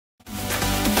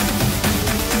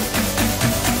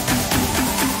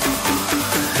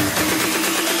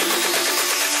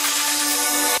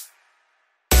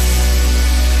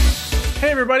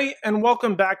everybody, and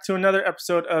welcome back to another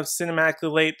episode of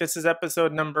Cinematically Late. This is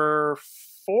episode number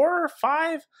 4 or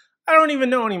 5? I don't even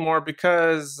know anymore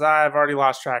because I've already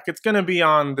lost track. It's going to be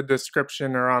on the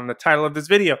description or on the title of this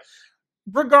video.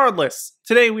 Regardless,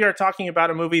 today we are talking about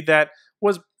a movie that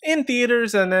was in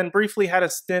theaters and then briefly had a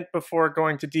stint before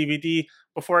going to DVD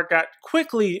before it got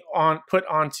quickly put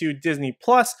onto Disney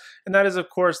Plus, and that is, of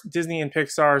course, Disney and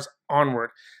Pixar's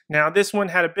Onward. Now, this one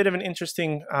had a bit of an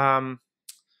interesting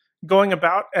going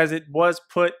about, as it was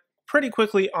put pretty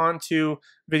quickly onto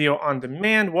video on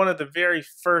demand. One of the very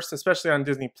first, especially on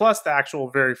Disney Plus, the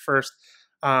actual very first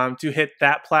to hit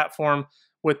that platform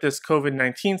with this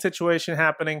COVID-19 situation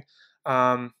happening.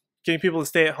 Getting people to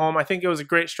stay at home. I think it was a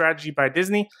great strategy by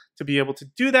Disney to be able to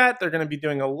do that. They're going to be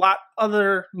doing a lot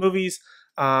other movies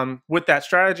with that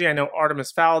strategy. I know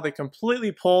Artemis Fowl, they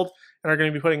completely pulled and are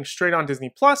going to be putting straight on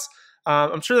Disney Plus.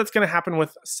 I'm sure that's going to happen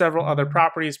with several other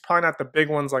properties, probably not the big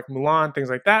ones like Mulan,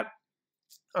 things like that.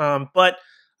 But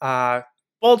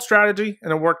bold strategy,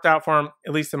 and it worked out for them,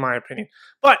 at least in my opinion.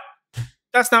 But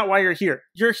that's not why you're here.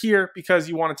 You're here because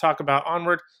you want to talk about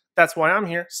Onward. That's why I'm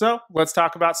here. So let's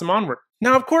talk about some Onward.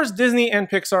 Now, of course, Disney and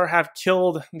Pixar have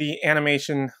killed the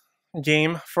animation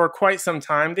game for quite some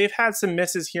time. They've had some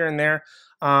misses here and there,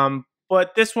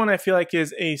 but this one I feel like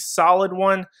is a solid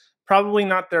one. Probably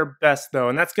not their best, though,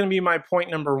 and that's going to be my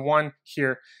point number 1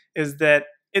 here, is that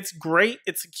it's great,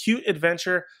 it's a cute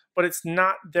adventure, but it's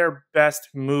not their best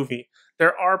movie.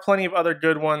 There are plenty of other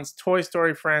good ones, Toy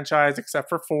Story franchise, except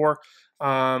for 4,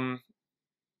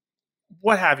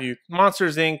 what have you,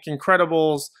 Monsters, Inc.,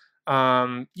 Incredibles,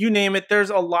 you name it. There's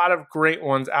a lot of great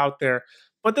ones out there.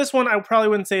 But this one I probably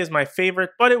wouldn't say is my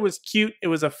favorite, but it was cute. It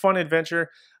was a fun adventure.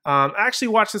 I actually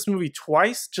watched this movie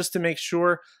twice just to make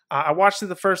sure. I watched it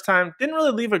the first time, didn't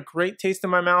really leave a great taste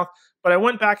in my mouth, but I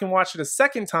went back and watched it a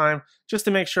second time just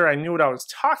to make sure I knew what I was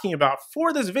talking about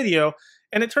for this video.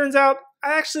 And it turns out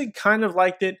I actually kind of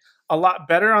liked it a lot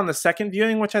better on the second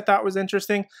viewing, which I thought was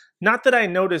interesting. Not that I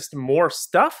noticed more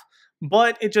stuff,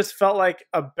 but it just felt like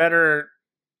a better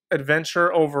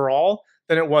adventure overall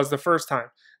than it was the first time.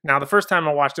 Now, the first time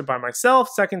I watched it by myself,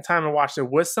 second time I watched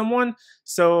it with someone,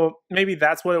 so maybe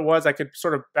that's what it was. I could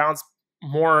sort of bounce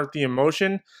more the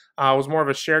emotion. It was more of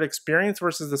a shared experience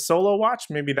versus the solo watch.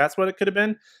 Maybe that's what it could have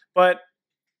been, but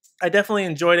I definitely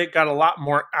enjoyed it, got a lot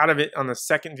more out of it on the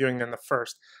second viewing than the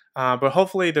first. But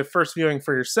hopefully the first viewing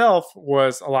for yourself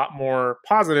was a lot more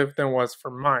positive than was for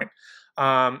mine.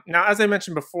 Now, as I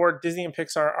mentioned before, Disney and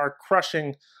Pixar are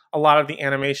crushing a lot of the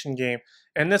animation game,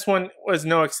 and this one was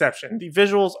no exception. The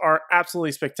visuals are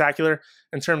absolutely spectacular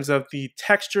in terms of the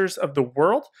textures of the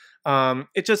world.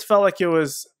 It just felt like it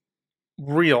was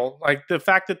real. Like, the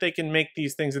fact that they can make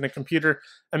these things in a computer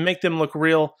and make them look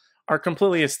real are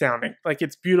completely astounding. Like,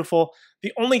 it's beautiful.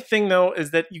 The only thing, though,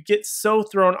 is that you get so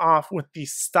thrown off with the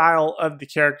style of the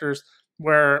characters,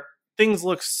 where things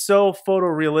look so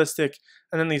photorealistic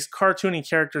and then these cartoony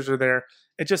characters are there.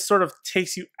 It just sort of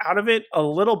takes you out of it a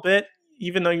little bit,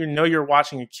 even though you know you're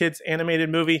watching a kid's animated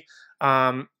movie.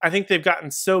 I think they've gotten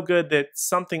so good that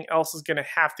something else is going to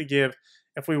have to give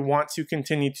if we want to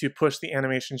continue to push the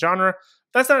animation genre.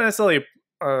 That's not necessarily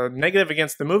a negative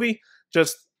against the movie,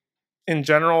 just in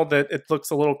general that it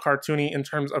looks a little cartoony in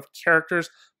terms of characters,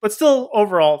 but still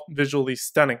overall visually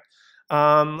stunning.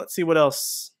 Let's see what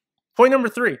else. Point number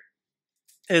 3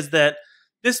 is that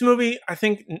this movie, I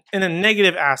think, in a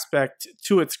negative aspect,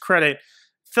 to its credit,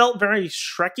 felt very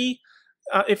Shrekky,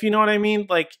 if you know what I mean.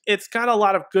 Like, it's got a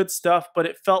lot of good stuff, but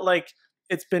it felt like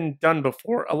it's been done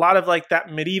before. A lot of like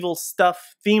that medieval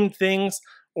stuff, themed things,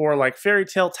 or like fairy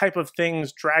tale type of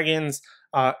things, dragons,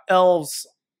 elves,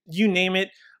 you name it,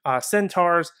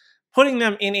 centaurs. Putting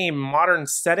them in a modern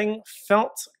setting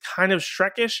felt kind of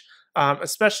Shrekish.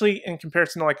 Especially in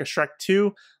comparison to like a Shrek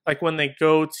 2, like when they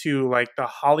go to like the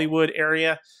Hollywood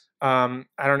area. I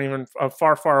don't even,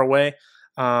 Far, Far Away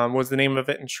was the name of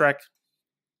it in Shrek,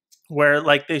 where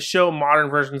like they show modern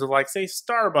versions of like, say,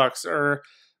 Starbucks, or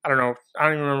I don't know, I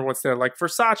don't even remember what's there, like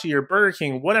Versace or Burger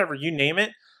King, whatever, you name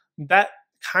it. That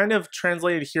kind of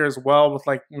translated here as well, with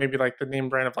like maybe like the name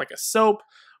brand of like a soap,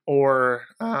 or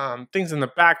things in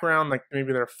the background, like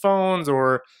maybe their phones,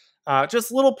 or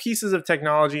just little pieces of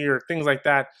technology or things like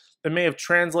that that may have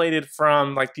translated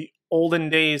from like the olden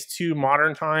days to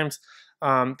modern times,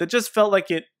 that just felt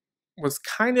like it was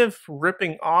kind of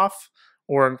ripping off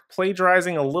or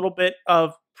plagiarizing a little bit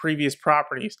of previous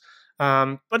properties.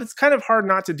 But it's kind of hard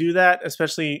not to do that,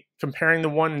 especially comparing the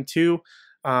 1 and 2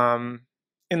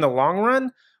 in the long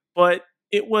run. But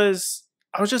I was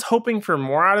just hoping for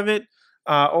more out of it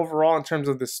overall in terms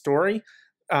of the story.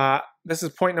 This is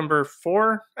point number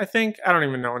 4, I think. I don't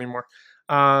even know anymore.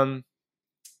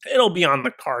 it'll be on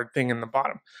the card thing in the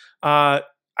bottom. I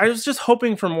was just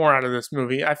hoping for more out of this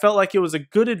movie. I felt like it was a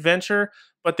good adventure,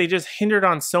 but they just hindered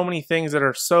on so many things that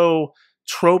are so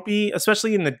tropey,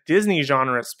 especially in the Disney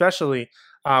genre, especially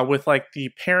with like the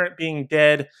parent being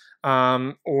dead,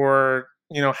 or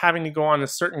having to go on a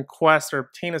certain quest or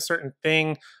obtain a certain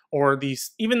thing, or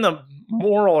these even the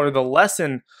moral or the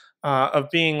lesson of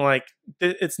being like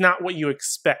it's not what you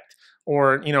expect,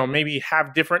 or maybe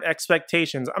have different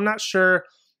expectations. I'm not sure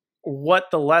what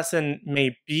the lesson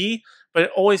may be, but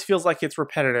it always feels like it's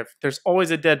repetitive. There's always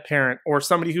a dead parent or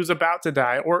somebody who's about to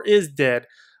die or is dead.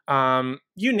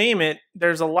 You name it,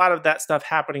 there's a lot of that stuff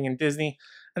happening in Disney,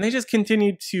 and they just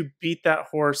continue to beat that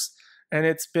horse, and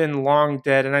it's been long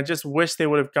dead. And I just wish they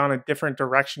would have gone a different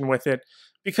direction with it,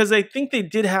 because I think they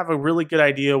did have a really good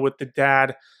idea with the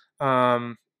dad,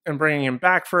 and bringing him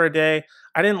back for a day.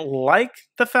 I didn't like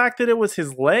the fact that it was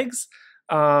his legs.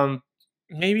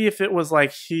 Maybe if it was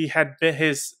like he had been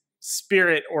his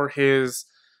spirit or his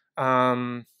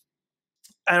I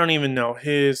don't even know,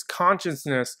 his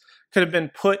consciousness could have been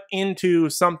put into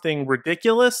something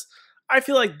ridiculous, I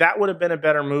feel like that would have been a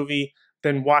better movie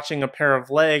than watching a pair of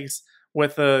legs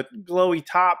with a glowy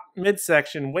top,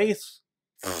 midsection, waist.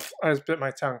 I just bit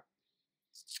my tongue.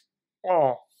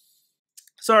 Oh,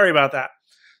 sorry about that.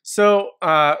 So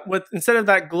with instead of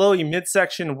that glowy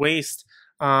midsection waist,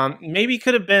 maybe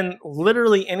could have been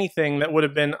literally anything that would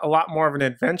have been a lot more of an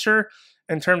adventure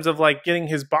in terms of like getting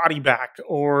his body back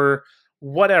or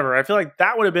whatever. I feel like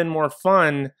that would have been more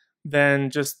fun than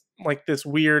just like this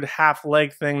weird half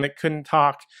leg thing that couldn't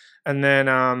talk. And then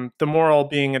the moral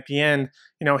being at the end,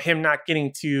 him not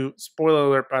getting to, spoiler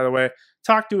alert by the way,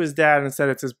 talk to his dad, and instead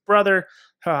it's his brother,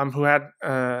 who had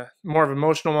more of an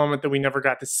emotional moment that we never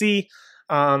got to see.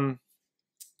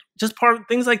 Just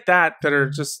things like that are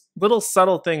just little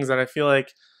subtle things that I feel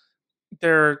like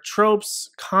they're tropes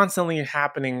constantly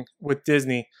happening with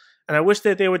Disney, and I wish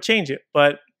that they would change it.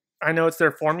 But I know it's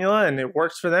their formula and it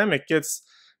works for them. It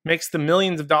makes the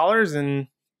millions of dollars, and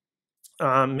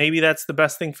maybe that's the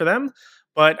best thing for them.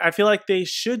 But I feel like they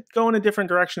should go in a different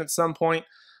direction at some point.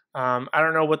 I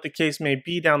don't know what the case may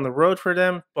be down the road for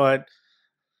them, but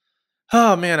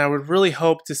oh man, I would really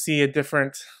hope to see a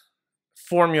different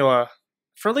formula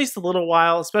for at least a little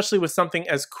while, especially with something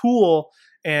as cool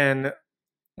and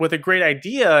with a great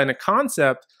idea and a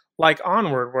concept like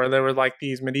Onward, where there were like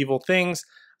these medieval things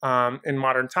in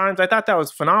modern times. I thought that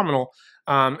was phenomenal.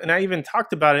 And I even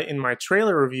talked about it in my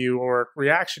trailer review or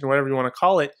reaction, whatever you want to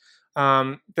call it,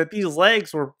 that these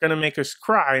legs were going to make us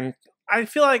cry. And I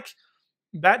feel like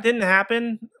that didn't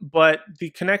happen, but the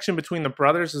connection between the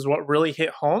brothers is what really hit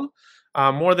home.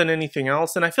 More than anything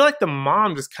else. And I feel like the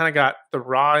mom just kind of got the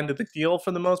raw end of the deal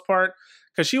for the most part,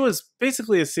 because she was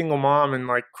basically a single mom and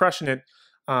like crushing it.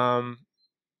 And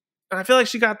I feel like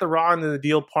she got the raw end of the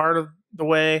deal part of the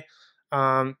way.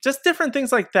 Just different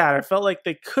things like that. I felt like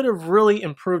they could have really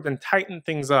improved and tightened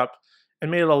things up and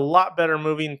made it a lot better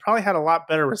movie, and probably had a lot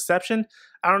better reception.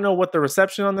 I don't know what the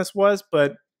reception on this was,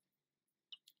 but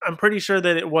I'm pretty sure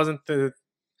that it wasn't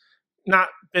not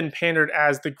been pandered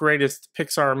as the greatest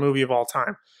Pixar movie of all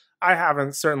time. I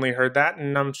haven't certainly heard that,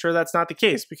 and I'm sure that's not the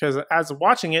case, because as of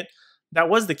watching it, that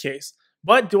was the case.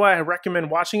 But do I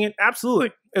recommend watching it?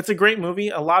 Absolutely. It's a great movie,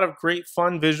 a lot of great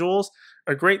fun visuals,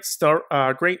 a great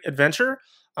great adventure.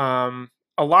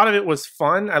 A lot of it was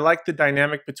fun. I liked the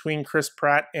dynamic between Chris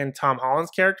Pratt and Tom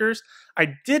Holland's characters.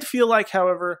 I did feel like,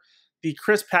 however, the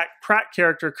Chris Pratt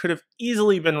character could have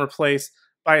easily been replaced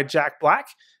by a Jack Black,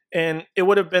 and it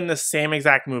would have been the same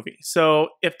exact movie. So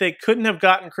if they couldn't have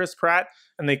gotten Chris Pratt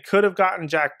and they could have gotten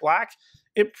Jack Black,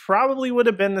 it probably would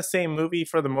have been the same movie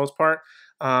for the most part.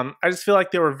 I just feel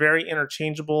like they were very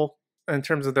interchangeable in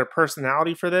terms of their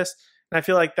personality for this. And I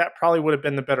feel like that probably would have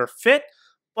been the better fit.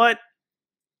 But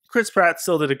Chris Pratt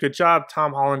still did a good job.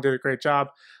 Tom Holland did a great job.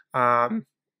 It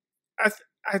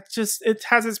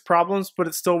has its problems, but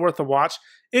it's still worth a watch.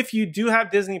 If you do have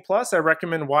Disney Plus, I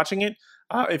recommend watching it.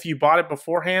 If you bought it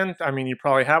beforehand, I mean, you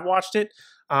probably have watched it.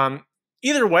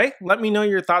 Either way, let me know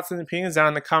your thoughts and opinions down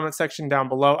in the comment section down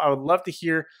below. I would love to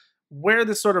hear where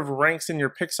this sort of ranks in your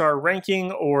Pixar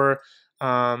ranking, or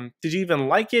did you even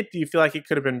like it? Do you feel like it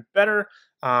could have been better?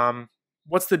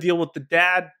 What's the deal with the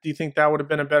dad? Do you think that would have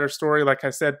been a better story? Like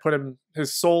I said, put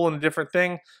his soul in a different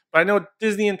thing. But I know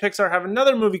Disney and Pixar have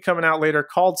another movie coming out later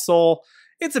called Soul.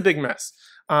 It's a big mess.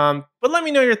 But let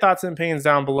me know your thoughts and opinions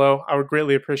down below. I would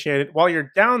greatly appreciate it. While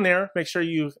you're down there, make sure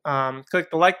you click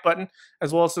the like button,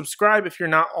 as well as subscribe if you're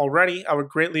not already. I would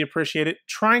greatly appreciate it.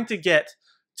 Trying to get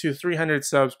to 300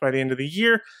 subs by the end of the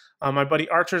year. My buddy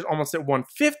Archer's almost at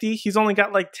 150. He's only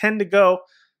got like 10 to go.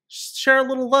 Share a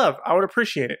little love. I would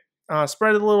appreciate it.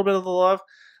 spread a little bit of the love.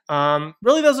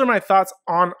 Really, those are my thoughts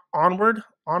on Onward.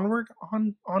 Onward?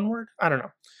 Onward? I don't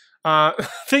know.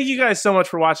 Thank you guys so much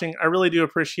for watching. I really do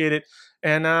appreciate it.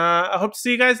 And I hope to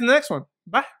see you guys in the next one.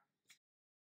 Bye.